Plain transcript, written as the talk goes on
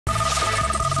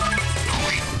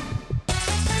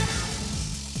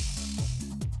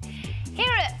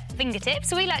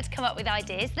fingertips, we like to come up with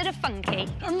ideas that are funky.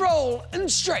 And roll and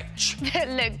stretch. That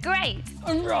look great.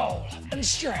 And roll and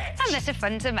stretch. And that are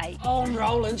fun to make. Oh, and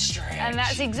roll and stretch. And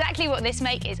that's exactly what this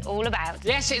make is all about.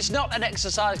 Yes, it's not an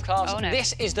exercise class. Oh, no.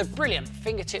 This is the brilliant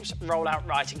fingertips rollout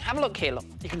writing. Have a look here, look.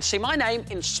 You can see my name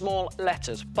in small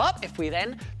letters. But if we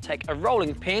then take a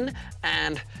rolling pin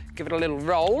and give it a little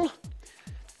roll,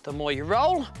 the more you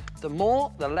roll, the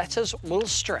more the letters will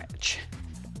stretch.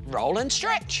 Roll and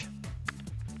stretch.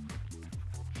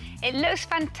 It looks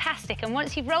fantastic, and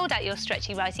once you've rolled out your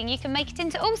stretchy writing, you can make it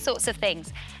into all sorts of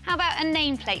things. How about a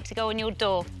nameplate to go on your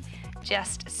door?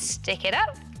 Just stick it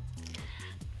up,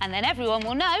 and then everyone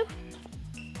will know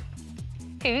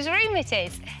whose room it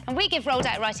is. And we give rolled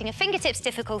out writing a fingertips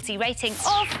difficulty rating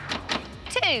of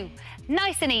 2.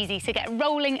 Nice and easy to get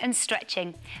rolling and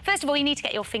stretching. First of all, you need to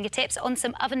get your fingertips on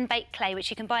some oven-baked clay, which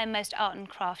you can buy in most art and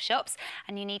craft shops,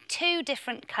 and you need 2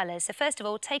 different colours. So first of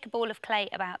all, take a ball of clay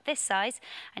about this size,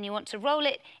 and you want to roll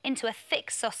it into a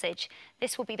thick sausage.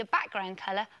 This will be the background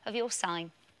colour of your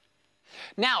sign.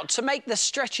 Now, to make the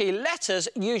stretchy letters,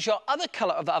 use your other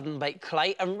colour of oven-baked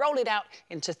clay and roll it out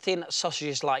into thin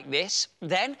sausages like this.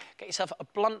 Then, get yourself a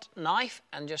blunt knife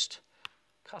and just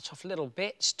cut off little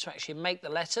bits to actually make the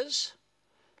letters,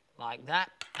 like that,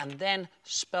 and then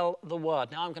spell the word.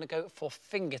 Now, I'm going to go for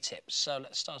fingertips, so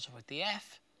let's start off with the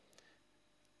F.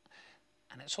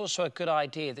 And it's also a good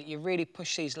idea that you really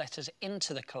push these letters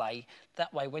into the clay.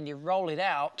 That way, when you roll it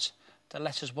out, the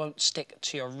letters won't stick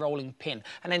to your rolling pin.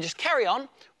 And then just carry on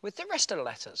with the rest of the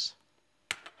letters.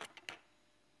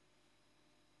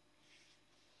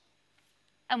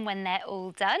 And when they're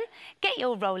all done, get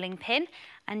your rolling pin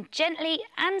and gently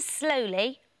and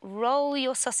slowly roll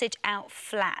your sausage out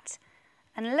flat.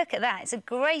 And look at that, it's a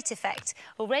great effect.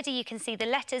 Already you can see the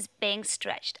letters being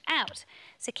stretched out.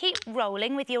 So keep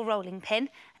rolling with your rolling pin,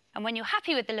 and when you're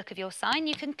happy with the look of your sign,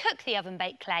 you can cook the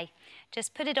oven-baked clay.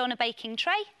 Just put it on a baking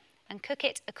tray and cook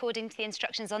it according to the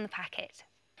instructions on the packet.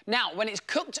 Now, when it's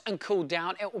cooked and cooled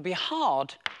down, it will be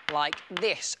hard like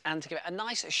this. And to give it a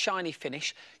nice shiny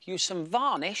finish, use some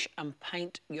varnish and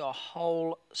paint your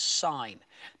whole sign.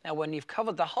 Now, when you've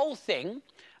covered the whole thing,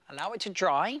 allow it to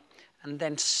dry and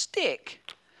then stick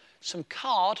some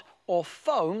card or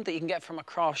foam that you can get from a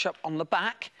craft shop on the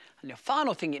back. And your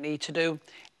final thing you need to do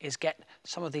is get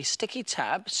some of these sticky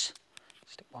tabs.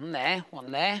 Stick one there,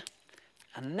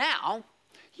 and now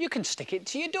you can stick it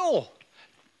to your door.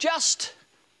 Just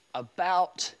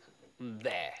about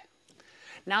there.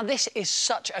 Now, this is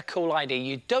such a cool idea.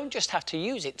 You don't just have to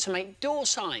use it to make door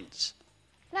signs.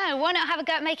 No, why not have a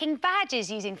go at making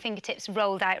badges using fingertips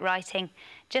rolled out writing?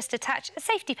 Just attach a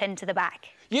safety pin to the back.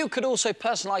 You could also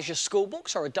personalise your school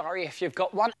books or a diary if you've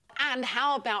got one. And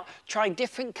how about trying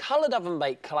different coloured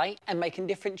oven-baked clay and making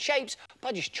different shapes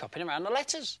by just chopping around the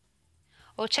letters?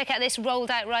 Or check out this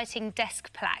rolled out writing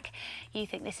desk plaque. You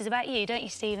think this is about you, don't you,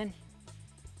 Stephen?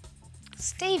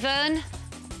 Stephen!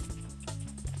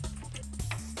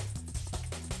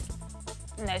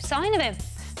 No sign of him.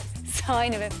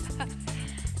 Sign of him.